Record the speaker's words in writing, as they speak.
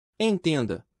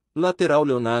Entenda, lateral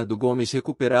Leonardo Gomes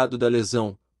recuperado da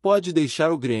lesão, pode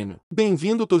deixar o Grêmio.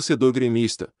 Bem-vindo, torcedor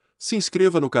gremista. Se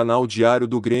inscreva no canal Diário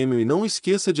do Grêmio e não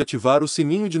esqueça de ativar o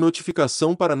sininho de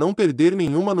notificação para não perder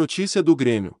nenhuma notícia do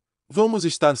Grêmio. Vamos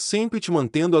estar sempre te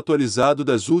mantendo atualizado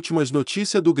das últimas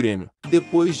notícias do Grêmio.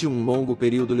 Depois de um longo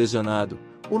período lesionado,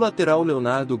 o lateral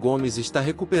Leonardo Gomes está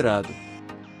recuperado.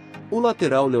 O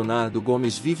lateral Leonardo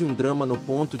Gomes vive um drama no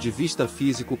ponto de vista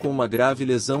físico com uma grave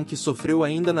lesão que sofreu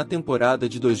ainda na temporada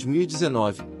de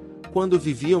 2019, quando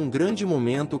vivia um grande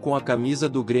momento com a camisa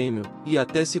do Grêmio, e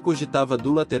até se cogitava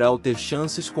do lateral ter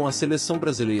chances com a seleção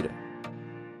brasileira.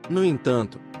 No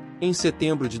entanto, em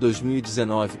setembro de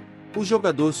 2019, o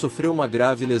jogador sofreu uma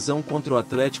grave lesão contra o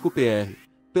Atlético PR,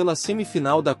 pela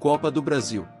semifinal da Copa do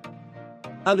Brasil.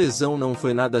 A lesão não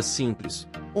foi nada simples,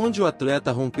 onde o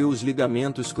atleta rompeu os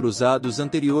ligamentos cruzados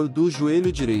anterior do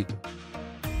joelho direito.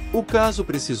 O caso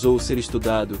precisou ser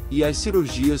estudado, e as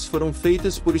cirurgias foram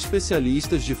feitas por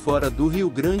especialistas de fora do Rio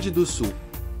Grande do Sul.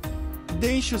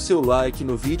 Deixe o seu like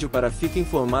no vídeo para ficar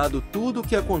informado tudo o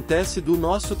que acontece do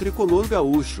nosso tricolor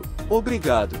gaúcho.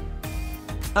 Obrigado!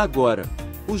 Agora,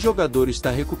 o jogador está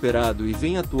recuperado e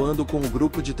vem atuando com o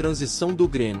grupo de transição do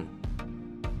Grêmio.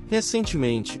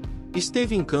 Recentemente,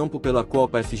 esteve em campo pela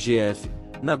Copa FGF,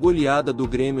 na goleada do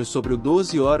Grêmio sobre o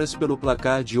 12 Horas pelo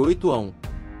placar de 8-1.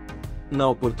 Na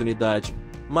oportunidade,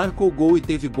 marcou gol e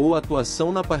teve boa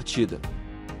atuação na partida.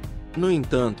 No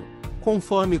entanto,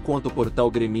 conforme conta o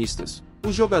portal Gremistas,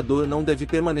 o jogador não deve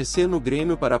permanecer no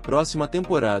Grêmio para a próxima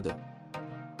temporada.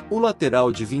 O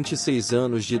lateral de 26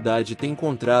 anos de idade tem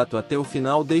contrato até o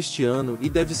final deste ano e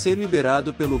deve ser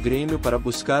liberado pelo Grêmio para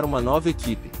buscar uma nova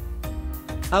equipe.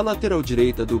 A lateral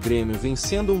direita do Grêmio vem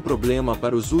sendo um problema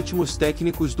para os últimos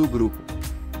técnicos do grupo.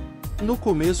 No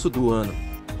começo do ano,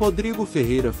 Rodrigo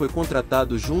Ferreira foi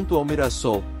contratado junto ao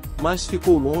Mirassol, mas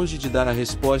ficou longe de dar a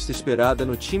resposta esperada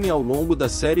no time ao longo da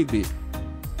Série B.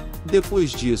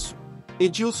 Depois disso,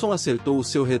 Edilson acertou o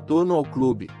seu retorno ao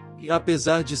clube, e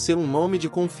apesar de ser um nome de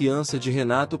confiança de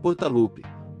Renato Portaluppi,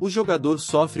 o jogador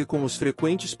sofre com os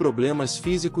frequentes problemas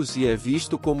físicos e é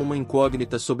visto como uma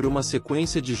incógnita sobre uma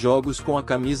sequência de jogos com a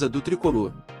camisa do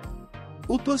tricolor.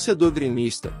 O torcedor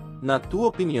gremista, na tua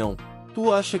opinião,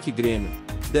 tu acha que Grêmio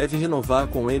deve renovar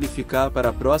com ele e ficar para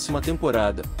a próxima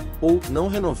temporada, ou não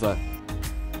renovar?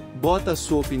 Bota a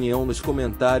sua opinião nos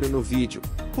comentários no vídeo,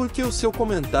 porque o seu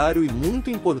comentário é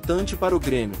muito importante para o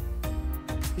Grêmio.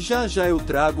 Já já eu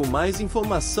trago mais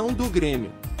informação do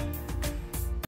Grêmio.